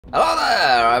Hello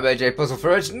there, I'm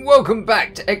PuzzleFerret, and welcome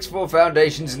back to X4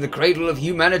 Foundations in the Cradle of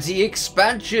Humanity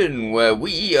expansion, where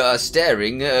we are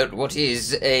staring at what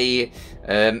is a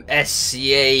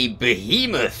SCA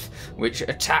behemoth, which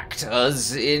attacked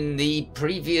us in the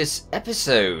previous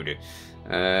episode,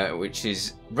 which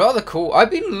is rather cool.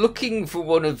 I've been looking for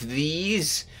one of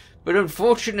these, but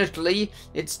unfortunately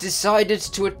it's decided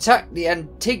to attack the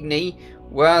Antigone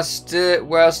whilst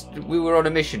we were on a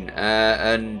mission,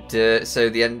 so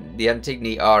the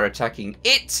Antigone are attacking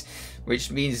it,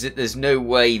 which means that there's no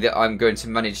way that I'm going to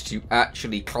manage to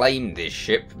actually claim this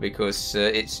ship, because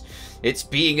it's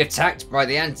being attacked by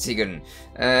the Antigone,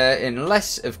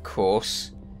 unless of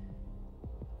course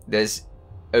there's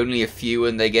only a few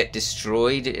and they get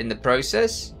destroyed in the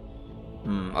process.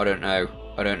 I don't know,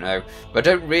 but I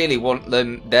don't really want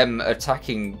them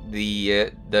attacking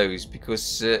the those,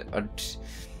 because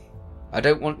I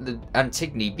don't want the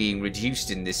Antigone being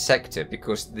reduced in this sector,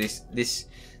 because this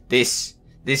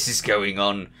is going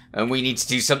on, and we need to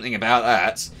do something about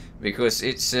that, because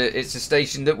it's a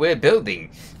station that we're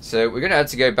building. So we're going to have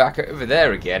to go back over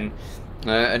there again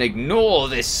and ignore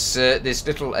this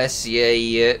little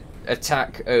SCA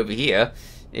attack over here,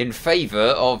 in favour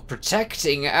of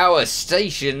protecting our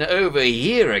station over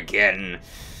here again,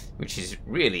 which is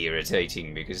really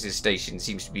irritating, because this station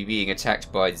seems to be being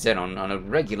attacked by Xenon on a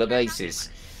regular basis.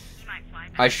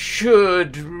 I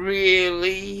should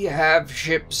really have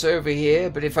ships over here,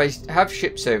 but if I have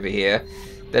ships over here,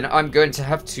 then I'm going to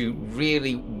have to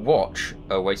really watch.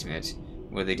 Oh, wait a minute.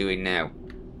 What are they doing now?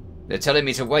 They're telling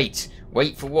me to wait.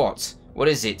 Wait for what? What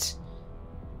is it?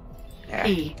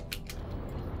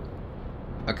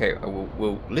 Okay,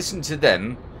 we'll listen to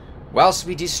them whilst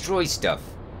we destroy stuff,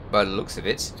 by the looks of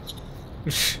it.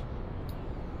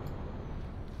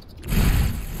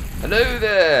 Hello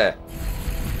there!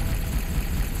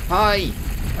 Hi!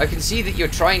 I can see that you're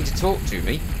trying to talk to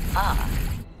me. Ah,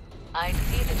 I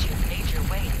see that you've made your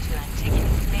way into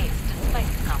Antigone's base despite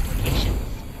the complications.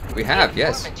 We have,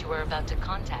 yes. The informant you are about to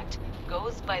contact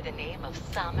goes by the name of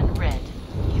Salmon Red.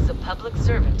 He's a public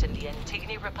servant in the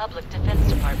Antigone Republic Defense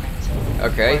Department.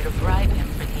 Okay. Or to bribe him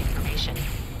for the information.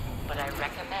 But I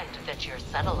recommend that you're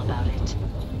subtle about it.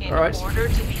 In order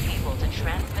to be able to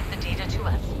transmit the data to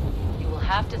us, you will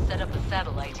have to set up a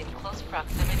satellite in close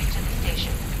proximity to the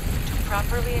station to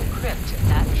properly encrypt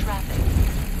that traffic.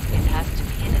 It has to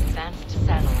be an advanced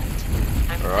satellite.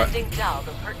 I'm sending Dal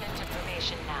the pertinent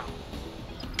information now.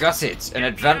 Got it. An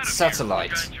advanced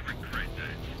satellite.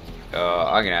 Oh,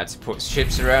 I'm going to have to put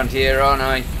ships around here, aren't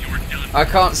I? I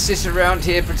can't sit around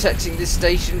here protecting this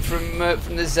station from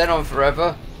the Xenon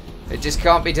forever. It just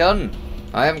can't be done.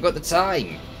 I haven't got the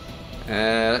time.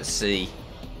 Let's see.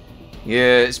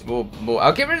 Yeah, it's more.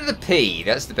 I'll get rid of the P.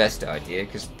 That's the best idea,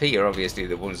 because P are obviously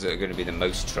the ones that are going to be the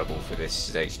most trouble for this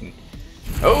station.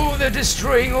 Oh, they're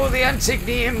destroying all the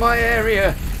Antigone in my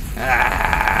area.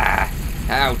 Ah,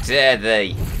 how dare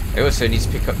they! I also need to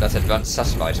pick up that advanced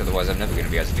satellite, otherwise I'm never going to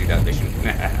be able to do that mission.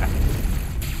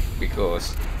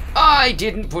 Because I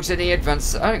didn't put any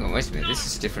advanced... Hang on, wait a minute. This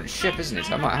is a different ship, isn't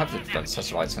it? I might have the advanced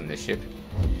satellites on this ship.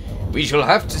 We shall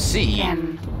have to see.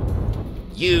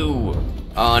 You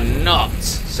are not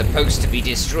supposed to be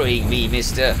destroying me,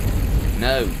 mister.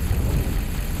 No.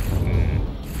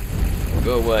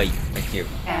 Go away. Thank you.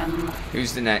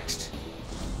 Who's the next?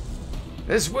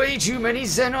 There's way too many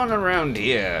Xenon around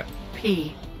here.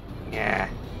 P. Yeah.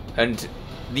 And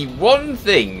the one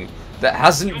thing that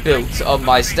hasn't built on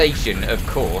my station, of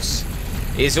course,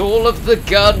 is all of the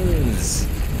guns.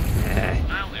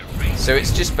 So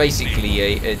it's just basically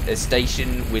a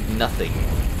station with nothing.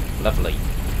 Lovely.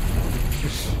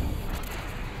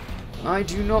 I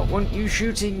do not want you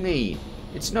shooting me.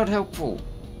 It's not helpful.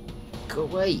 Go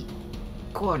away.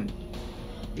 Go on.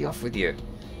 Be off with you.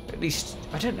 At least,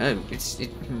 I don't know.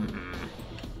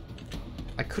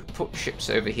 I could put ships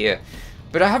over here,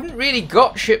 but I haven't really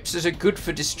got ships that are good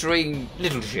for destroying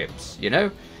little ships, you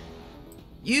know?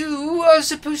 You are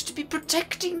supposed to be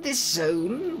protecting this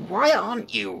zone. Why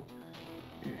aren't you?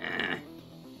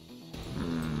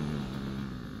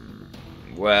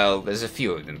 Well, there's a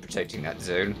few of them protecting that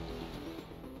zone.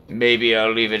 Maybe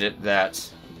I'll leave it at that.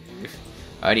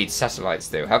 I need satellites,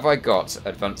 though. Have I got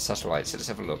advanced satellites? Let's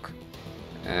have a look.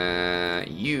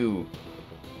 You.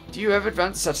 Do you have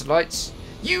advanced satellites?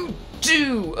 You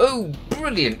do! Oh,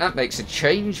 brilliant! That makes a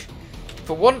change.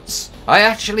 For once, I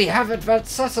actually have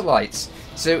advanced satellites.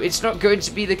 So it's not going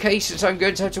to be the case that I'm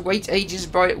going to have to wait ages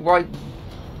by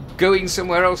going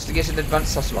somewhere else to get an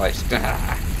advanced satellite.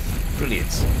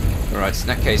 Brilliant. Alright, so in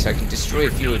that case I can destroy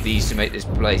a few of these to make this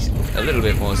place a little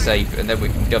bit more safe, and then we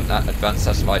can dump that advanced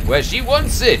satellite where she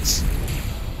wants it!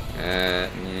 Yeah.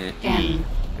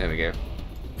 There we go.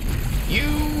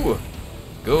 You!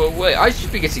 Go away. I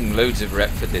should be getting loads of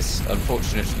rep for this.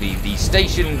 Unfortunately, the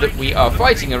station that we are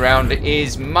fighting around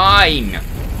is mine.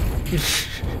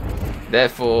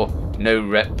 Therefore, no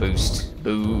rep boost.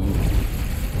 Boo.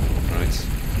 Right.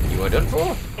 You are done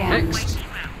for. Next.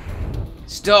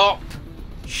 Stop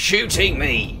shooting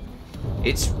me.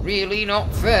 It's really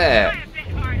not fair.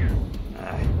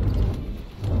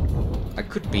 I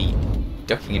could be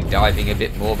ducking and diving a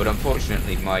bit more, but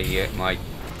unfortunately my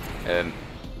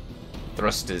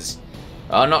thrusters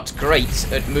are not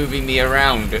great at moving me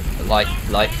around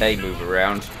like they move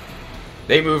around.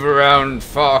 They move around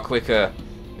far quicker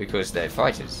because they're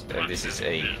fighters. This is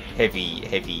a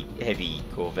heavy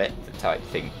Corvette type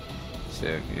thing.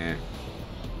 So yeah.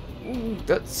 Ooh,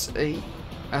 that's a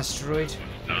asteroid.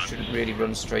 I shouldn't really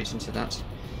run straight into that.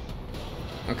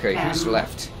 Okay, who's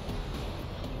left?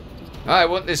 I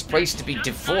want this place to be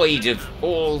devoid of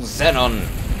all xenon.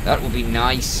 That will be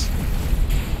nice.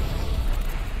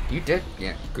 You dead?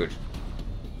 Yeah, good.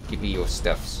 Give me your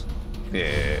stuffs.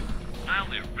 Yeah.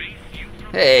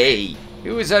 Hey!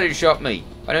 Who was that who shot me?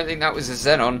 I don't think that was a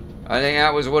xenon. I think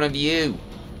that was one of you.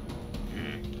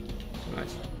 Right,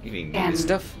 give me the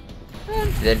stuff.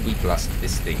 And then we blast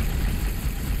this thing.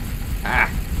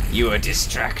 Ah! You are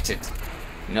distracted.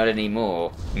 Not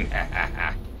anymore.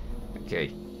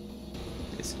 Okay.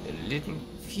 There's a little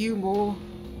few more.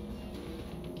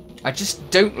 I just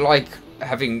don't like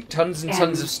having tons and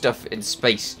tons of stuff in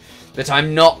space that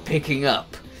I'm not picking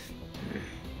up.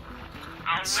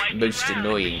 It's most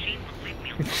annoying.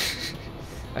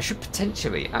 I should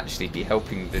potentially actually be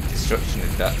helping the destruction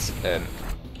of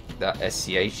that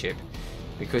SCA ship,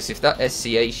 because if that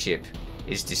SCA ship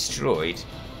is destroyed,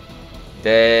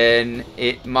 then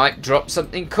it might drop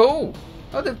something cool.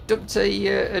 Oh, they've dumped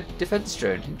a defense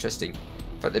drone. Interesting.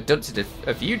 In fact, they've dumped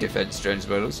a few defense drones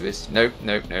by the looks of this. Nope.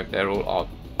 They're all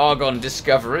Argon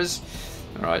discoverers.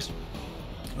 Alright.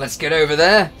 Let's get over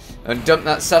there and dump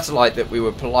that satellite that we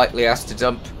were politely asked to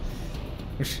dump.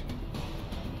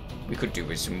 We could do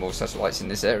with some more satellites in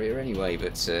this area anyway,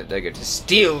 but they're going to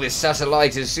steal this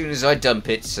satellite as soon as I dump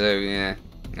it. So yeah,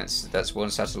 that's one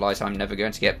satellite I'm never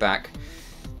going to get back.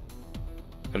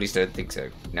 At least I don't think so.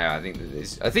 No, I think that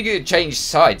is. I think it changed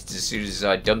sides as soon as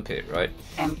I dump it, right?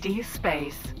 Empty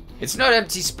space. It's not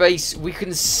empty space. We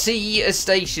can see a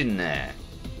station there.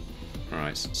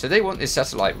 Right, so they want this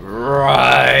satellite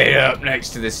right up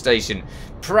next to this station.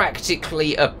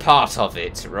 Practically a part of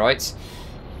it, right?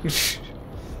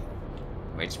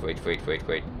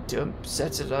 Wait. Dump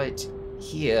satellite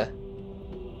here.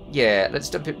 Yeah, let's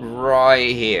dump it right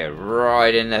here,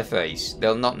 right in their face.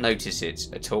 They'll not notice it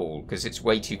at all, because it's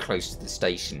way too close to the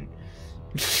station.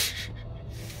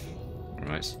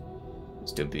 Right,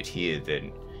 let's dump it here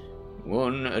then.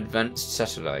 One advanced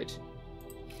satellite.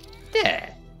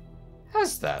 There.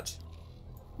 How's that?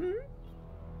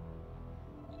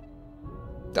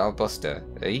 Dalbuster,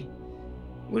 eh?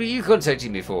 What are you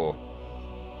contacting me for?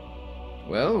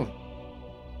 Well,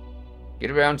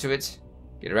 get around to it.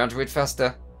 Get around to it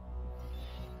faster.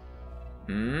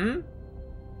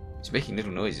 It's making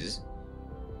little noises.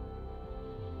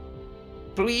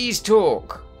 Please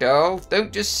talk, Dal.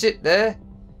 Don't just sit there.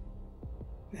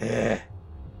 There.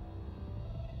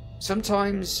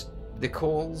 Sometimes the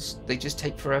calls, they just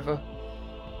take forever.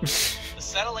 The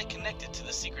satellite connected to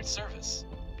the Secret Service.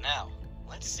 Now,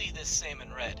 let's see this same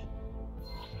in red.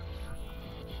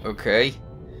 Okay.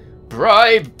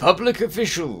 Bribe public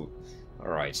official.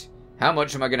 Alright. How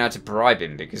much am I going to have to bribe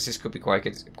him? Because this could be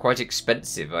quite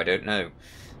expensive. I don't know.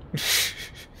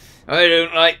 I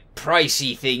don't like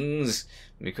pricey things.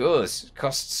 Because it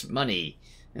costs money.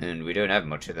 And we don't have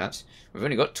much of that. We've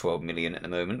only got 12 million at the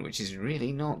moment, which is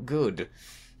really not good.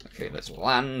 Okay, let's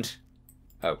land.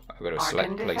 Oh, I've got to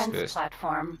select place first.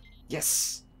 Platform.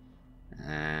 Yes.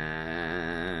 And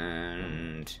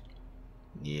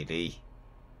nearly.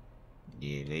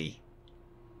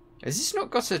 Has this not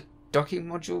got a docking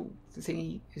module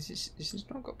thingy? Is this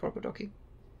not got proper docking?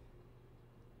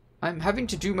 I'm having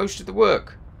to do most of the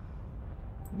work.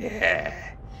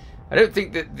 Yeah. I don't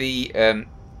think that the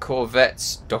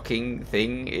Corvette's docking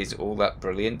thing is all that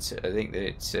brilliant. I think that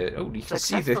it's oh, you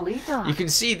can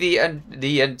see the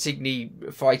Antigone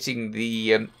fighting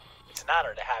the It's an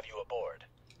honor to have you aboard.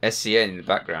 SCA in the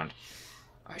background.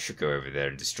 I should go over there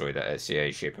and destroy that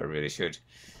SCA ship. I really should.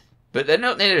 But they're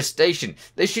not near a station.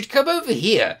 They should come over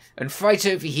here and fight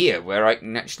over here where I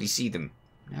can actually see them.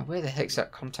 Now, where the heck's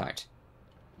that contact?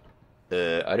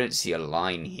 I don't see a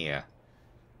line here.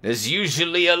 There's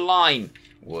usually a line.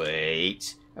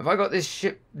 Wait. Have I got this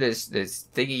ship, this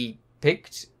thingy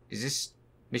picked? Is this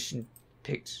mission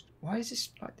picked? Why is this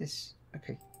like this?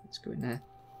 Okay, let's go in there.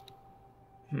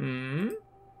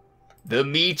 The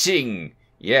meeting.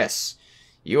 Yes.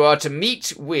 You are to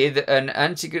meet with an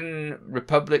Antigone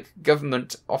Republic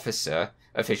government official,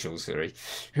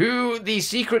 who the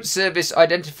Secret Service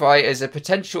identify as a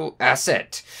potential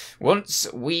asset.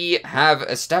 Once we have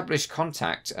established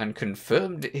contact and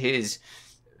confirmed his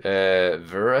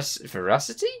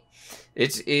veracity,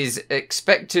 it is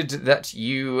expected that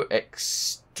you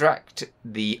extract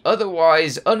the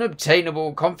otherwise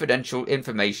unobtainable confidential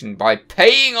information by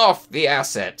paying off the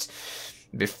asset.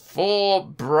 Before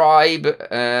bribe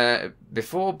and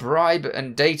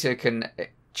data can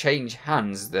change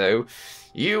hands, though,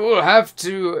 you will have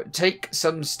to take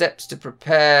some steps to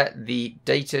prepare the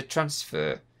data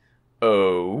transfer.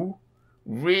 Oh,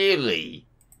 really?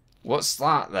 What's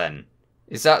that then?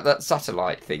 Is that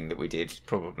satellite thing that we did?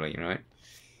 Probably, right?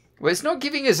 Well, it's not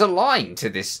giving us a line to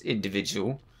this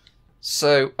individual.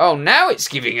 So, oh, now it's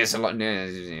giving us a line. No,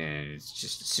 it's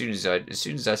just as soon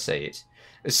as I say it.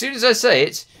 As soon as I say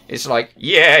it, it's like,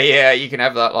 yeah, you can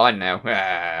have that line now.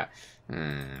 Well,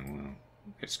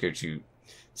 let's go to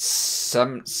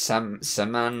Saman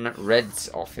Red's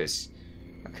office.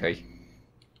 Okay.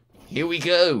 Here we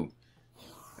go.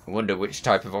 I wonder which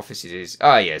type of office it is.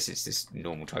 Ah, yes, it's this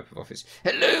normal type of office.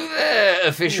 Hello there,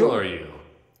 official. Who are you?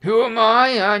 Who am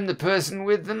I? I'm the person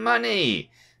with the money.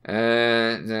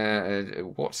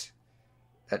 What?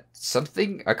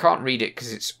 Something? I can't read it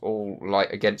because it's all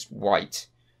light against white.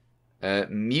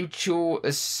 Mutual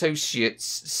associates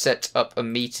set up a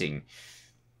meeting.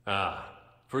 Ah,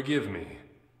 forgive me.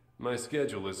 My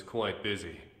schedule is quite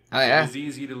busy. Oh, yeah? It is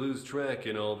easy to lose track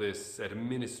in all this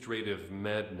administrative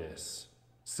madness.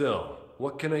 So,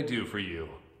 what can I do for you?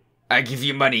 I give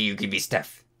you money, you give me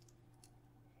stuff.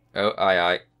 Oh,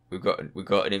 aye. We've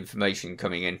got an information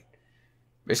coming in.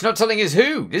 It's not telling us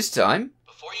who this time.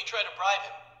 Before you try to bribe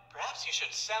him, perhaps you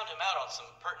should sound him out on some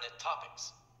pertinent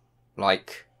topics.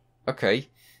 Like, okay.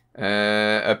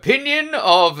 Opinion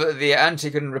of the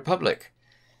Antigone Republic.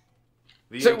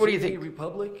 So what do you think? The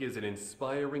Republic is an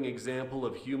inspiring example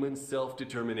of human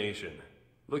self-determination.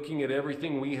 Looking at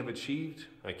everything we have achieved,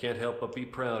 I can't help but be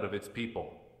proud of its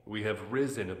people. We have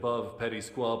risen above petty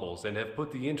squabbles and have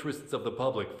put the interests of the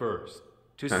public first.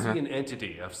 To see an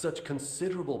entity of such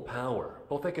considerable power,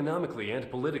 both economically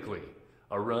and politically,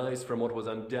 arise from what was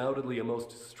undoubtedly a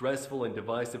most stressful and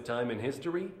divisive time in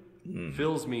history,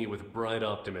 fills me with bright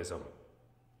optimism.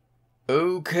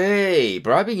 Okay,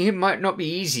 bribing him might not be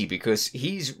easy because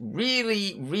he's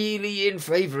really in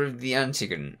favor of the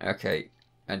Antigone. Okay,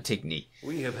 Antigone.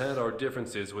 We have had our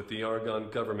differences with the Argon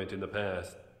government in the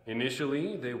past.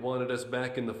 Initially, they wanted us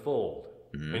back in the fold.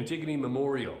 Antigone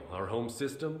Memorial, our home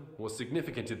system, was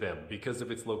significant to them because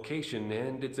of its location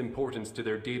and its importance to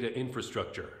their data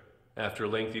infrastructure. After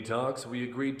lengthy talks, we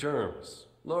agreed terms,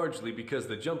 largely because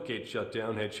the jump gate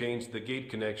shutdown had changed the gate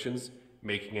connections,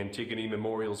 making Antigone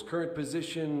Memorial's current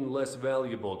position less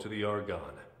valuable to the Argon.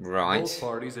 Right. Both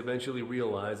parties eventually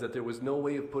realized that there was no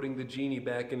way of putting the genie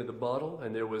back into the bottle,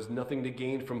 and there was nothing to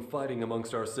gain from fighting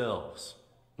amongst ourselves.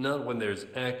 Not when there's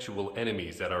actual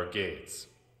enemies at our gates.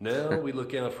 Now we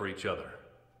look out for each other.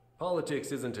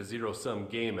 Politics isn't a zero-sum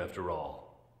game after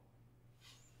all.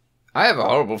 I have a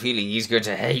horrible feeling he's going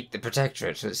to hate the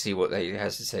Protectorate. Let's see what he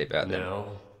has to say about that.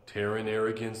 Now, Terran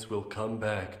arrogance will come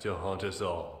back to haunt us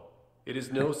all. It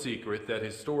is no secret that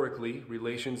historically,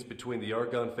 relations between the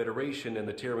Argon Federation and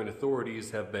the Terran authorities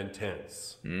have been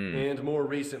tense. And more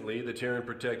recently, the Terran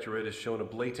Protectorate has shown a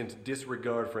blatant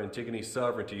disregard for Antigone's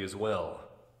sovereignty as well.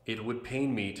 It would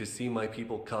pain me to see my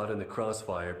people caught in the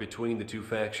crossfire between the two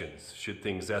factions, should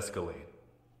things escalate.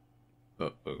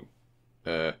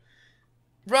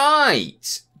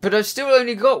 Right! But I've still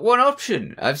only got one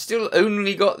option. I've still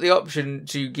only got the option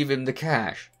to give him the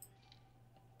cash.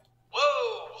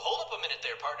 Whoa! Hold up a minute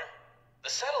there, partner.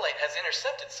 The satellite has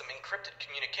intercepted some encrypted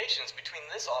communications between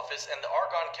this office and the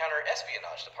Argon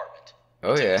Counter-Espionage Department.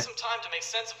 Oh, yeah. It took me some time to make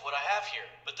sense of what I have here,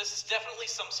 but this is definitely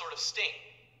some sort of sting.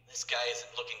 This guy isn't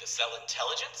looking to sell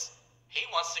intelligence. He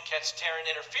wants to catch Terran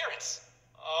interference.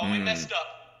 Oh, we messed up.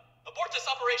 Abort this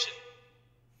operation.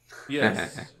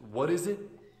 Yes. What is it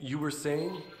you were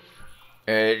saying?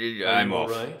 I'm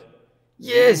off. Right?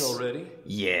 Yes. Already?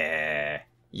 Yeah,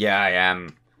 I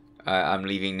am. I'm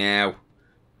leaving now.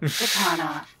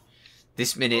 Katana.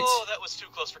 This minute. Oh, that was too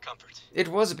close for comfort. It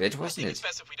was a bit, I wasn't think it? it's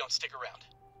best if we don't stick around.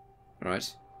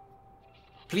 Right.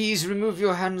 Please remove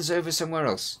your hands over somewhere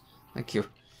else. Thank you.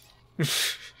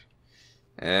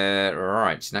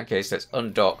 Right, in that case, let's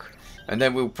undock. And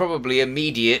then we'll probably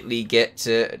immediately get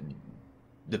the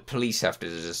police after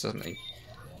us or something.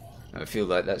 I feel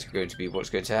like that's going to be what's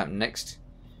going to happen next.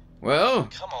 Well?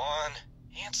 Come on,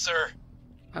 answer.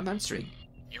 I'm answering.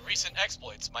 Your recent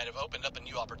exploits might have opened up a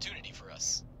new opportunity for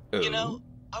us. Oh. You know,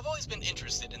 I've always been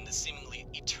interested in the seemingly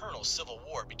eternal civil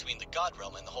war between the God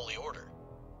Realm and the Holy Order.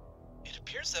 It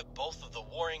appears that both of the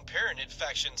warring Paranid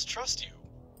factions trust you.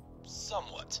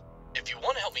 Somewhat. If you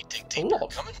want to help me dig deeper,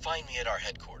 come and find me at our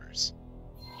headquarters.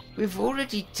 We've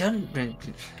already done...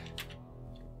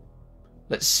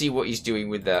 Let's see what he's doing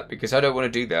with that, because I don't want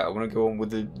to do that. I want to go on with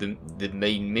the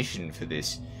main mission for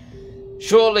this.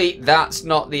 Surely that's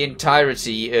not the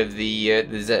entirety of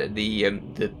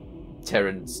the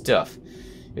Terran stuff.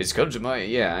 It's come to my...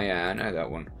 Yeah, I know that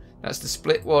one. That's the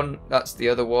split one. That's the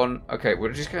other one. Okay,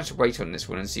 we're just going to wait on this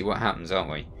one and see what happens,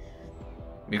 aren't we?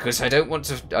 Because I don't want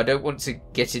to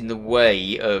get in the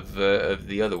way of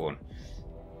the other one.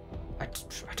 I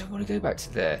don't want to go back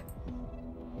to there.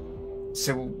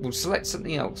 So we'll select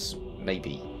something else,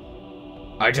 maybe.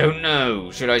 I don't know.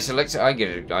 Should I select it? I'm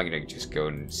gonna just go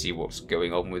and see what's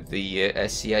going on with the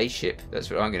SCA ship. That's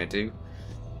what I'm gonna do.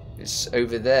 It's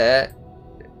over there,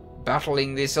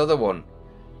 battling this other one.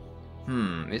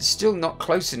 It's still not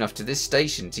close enough to this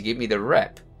station to give me the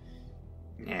rep.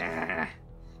 Yeah.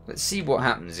 Let's see what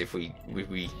happens if we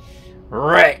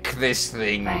wreck this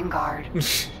thing. Vanguard.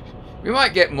 We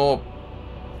might get more.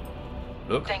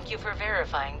 Look. Thank you for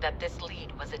verifying that this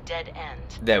lead was a dead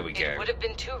end. There we go. It would have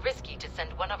been too risky to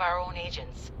send one of our own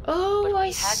agents. Oh, but we I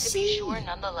had see. to be sure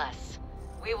nonetheless.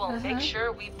 We will make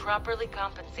sure we properly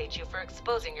compensate you for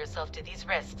exposing yourself to these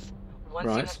risks once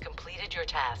you have completed your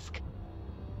task.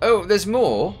 Oh, there's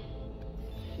more?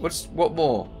 What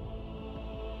more?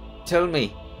 Tell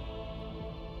me.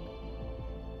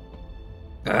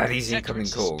 These incoming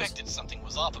calls. Suspected something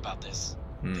was off about this.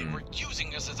 They were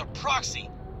using us as a proxy,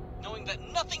 knowing that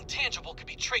nothing tangible could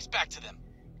be traced back to them.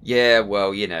 Yeah,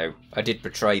 well, you know, I did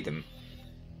betray them.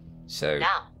 So...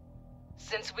 Now,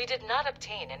 since we did not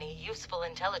obtain any useful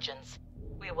intelligence,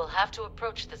 we will have to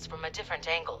approach this from a different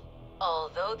angle.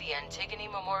 Although the Antigone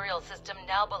Memorial System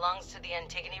now belongs to the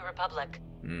Antigone Republic,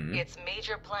 its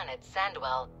major planet,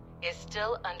 Sandwell, is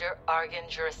still under Argon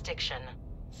jurisdiction.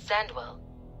 Sandwell,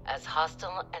 as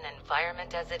hostile an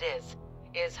environment as it is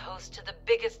host to the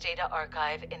biggest data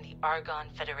archive in the Argon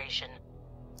Federation.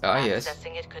 Yes.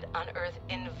 Accessing it could unearth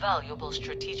invaluable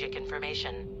strategic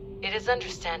information. It is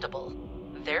understandable,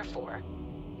 therefore,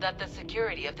 that the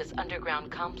security of this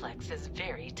underground complex is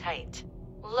very tight.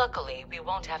 Luckily, we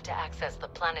won't have to access the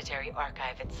planetary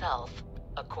archive itself.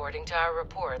 According to our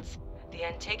reports, the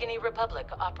Antigone Republic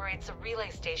operates a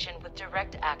relay station with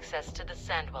direct access to the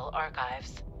Sandwell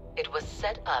archives. It was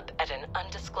set up at an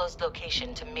undisclosed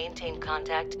location to maintain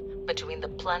contact between the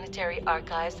planetary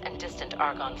archives and distant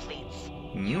Argon fleets.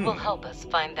 You will help us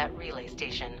find that relay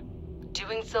station.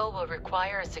 Doing so will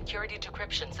require a security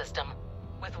decryption system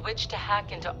with which to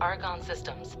hack into Argon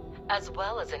systems, as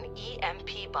well as an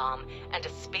EMP bomb and a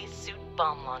spacesuit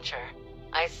bomb launcher.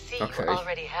 I see you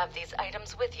already have these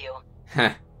items with you.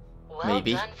 Well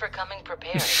Maybe. Done for coming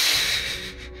prepared.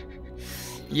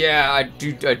 Yeah, I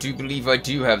do believe I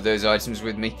do have those items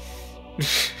with me.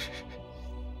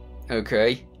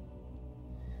 Okay.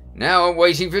 Now I'm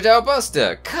waiting for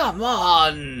Dalbuster. Come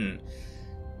on!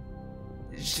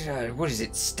 What is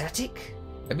it, static?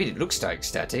 I mean, it looks like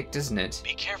static, doesn't it?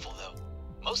 Be careful, though.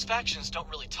 Most factions don't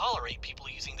really tolerate people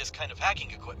using this kind of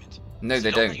hacking equipment. No, so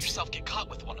they don't don't. Let yourself get caught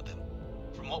with one of them.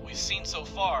 From what we've seen so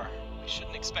far, we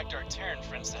shouldn't expect our Terran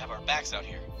friends to have our backs out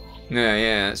here.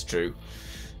 Yeah, that's true.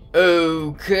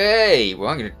 Okay, well,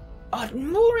 I'm gonna add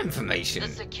more information. The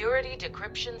security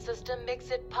decryption system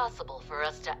makes it possible for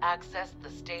us to access the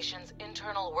station's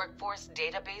internal workforce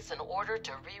database in order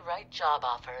to rewrite job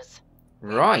offers.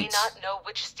 Right. We may not know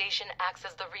which station acts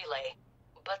as the relay,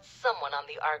 but someone on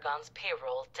the Argon's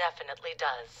payroll definitely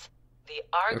does. The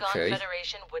Argon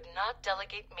Federation would not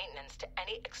delegate maintenance to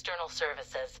any external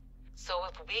services, so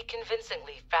if we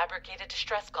convincingly fabricate a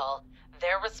distress call,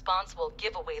 their response will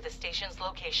give away the station's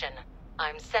location.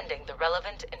 I'm sending the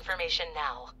relevant information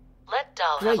now. Let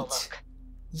Dal have a look.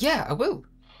 Yeah, I will.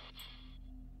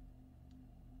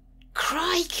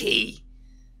 Crikey!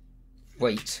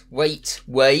 Wait.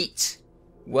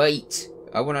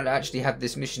 I want to actually have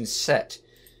this mission set.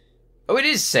 Oh, it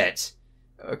is set.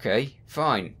 Okay,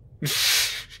 fine.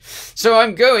 So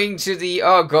I'm going to the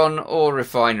Argon ore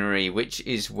refinery, which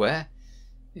is where?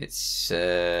 It's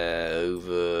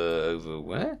over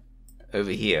where?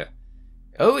 Over here.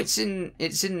 Oh, it's in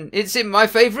my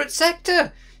favourite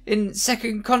sector, in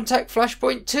Second Contact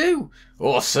Flashpoint 2.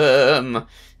 Awesome!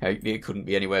 It couldn't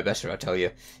be anywhere better, I tell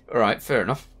you. All right, fair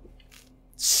enough.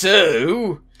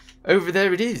 So over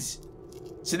there it is.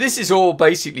 So this is all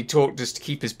basically talk just to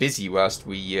keep us busy whilst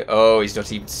we... oh, he's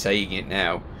not even saying it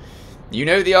now. You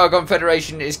know the Argon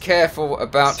Federation is careful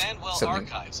about Sandwell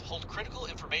something. archives hold critical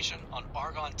information on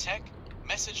Argon tech,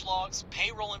 message logs,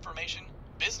 payroll information,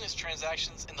 business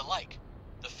transactions, and the like.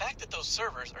 The fact that those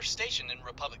servers are stationed in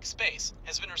Republic space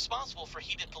has been responsible for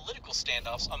heated political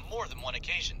standoffs on more than one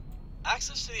occasion.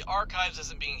 Access to the archives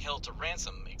isn't being held to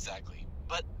ransom exactly,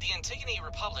 but the Antigone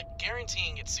Republic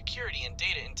guaranteeing its security and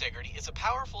data integrity is a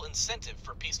powerful incentive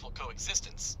for peaceful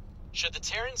coexistence. Should the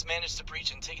Terrans manage to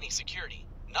breach Antigone security,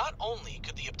 not only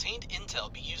could the obtained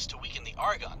intel be used to weaken the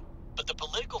Argon, but the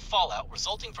political fallout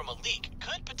resulting from a leak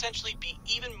could potentially be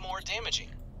even more damaging.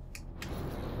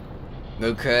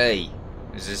 Okay,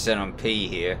 there's a set on P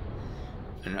here,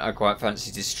 and I quite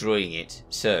fancy destroying it.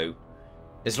 So,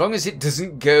 as long as it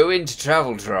doesn't go into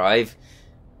travel drive,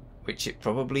 which it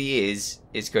probably is,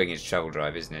 it's going into travel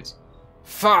drive, isn't it?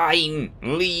 Fine,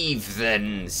 leave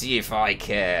then, see if I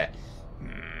care.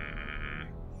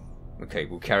 Okay,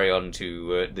 we'll carry on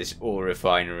to this ore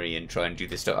refinery and try and do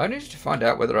this stuff. I need to find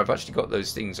out whether I've actually got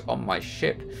those things on my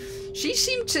ship. She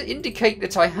seemed to indicate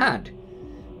that I had.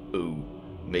 Oh,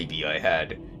 maybe I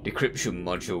had. Decryption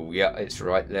module, yeah, it's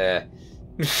right there.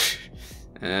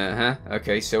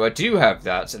 Okay, so I do have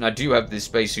that, and I do have the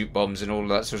spacesuit bombs and all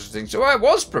that sort of thing. So I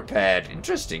was prepared.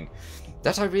 Interesting.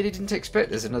 That I really didn't expect.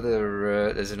 There's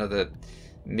another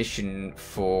mission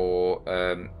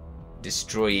for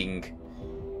destroying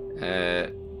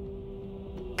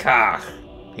car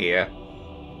here,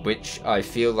 which I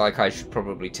feel like I should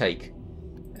probably take.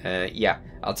 Yeah,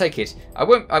 I'll take it. I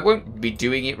won't be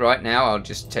doing it right now. I'll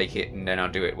just take it and then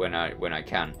I'll do it when I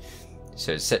can.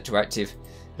 So set to active,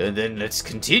 and then let's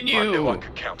continue. I knew I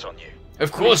could count on you.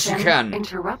 Of course Mission you can.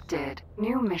 Interrupted.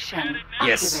 New mission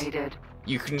Yes. activated.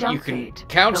 You can Fleet,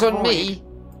 count the on me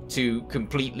to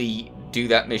completely do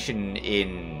that mission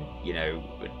in, you know,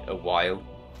 a while.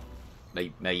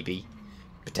 Maybe,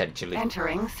 potentially.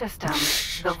 Entering system.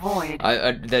 The void.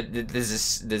 There's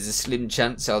a slim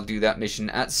chance I'll do that mission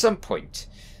at some point.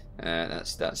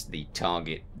 That's the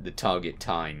target. The target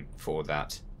time for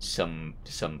that. Some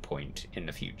point in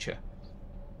the future.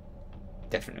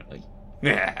 Definitely.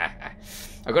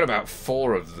 I've got about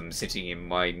 4 of them sitting in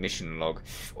my mission log.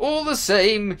 All the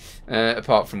same,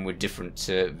 apart from with different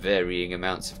varying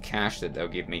amounts of cash that they'll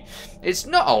give me. It's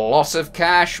not a lot of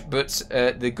cash, but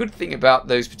the good thing about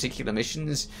those particular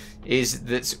missions is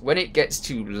that when it gets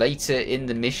to later in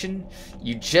the mission,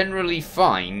 you generally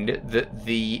find that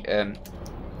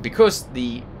because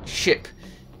the ship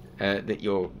that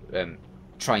you're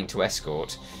trying to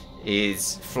escort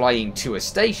is flying to a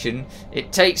station,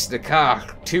 it takes the car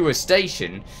to a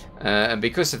station, and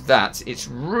because of that, it's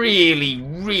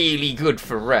really good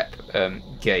for rep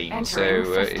gain.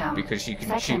 Because you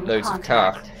can shoot loads of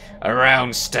car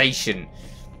around station.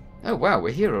 Oh wow,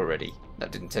 we're here already.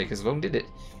 That didn't take as long, did it?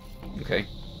 Okay,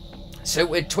 so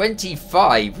we're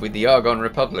 25 with the Argon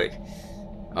Republic.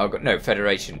 No,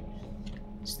 Federation.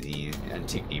 It's the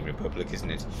Antigone Republic, isn't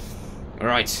it? All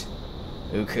right.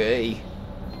 Okay.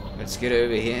 Let's get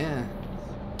over here,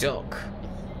 dock,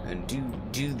 and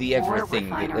do the everything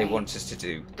that they want us to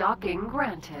do. Docking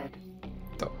granted.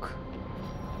 Dock.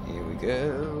 Here we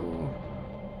go.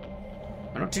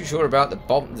 I'm not too sure about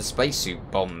the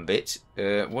spacesuit bomb bit.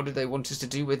 What do they want us to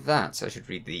do with that? I should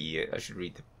read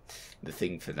the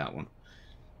thing for that one.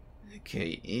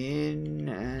 Okay, in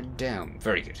and down.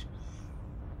 Very good.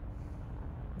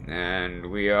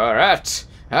 And we are at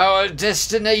our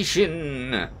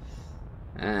destination.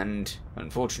 And,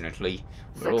 unfortunately,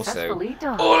 we're also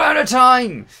all out of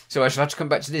time! So I shall have to come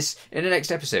back to this in the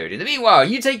next episode. In the meanwhile,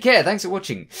 you take care. Thanks for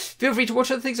watching. Feel free to watch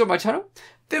other things on my channel.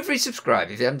 Feel free to subscribe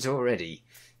if you haven't already.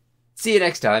 See you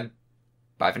next time.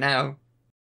 Bye for now.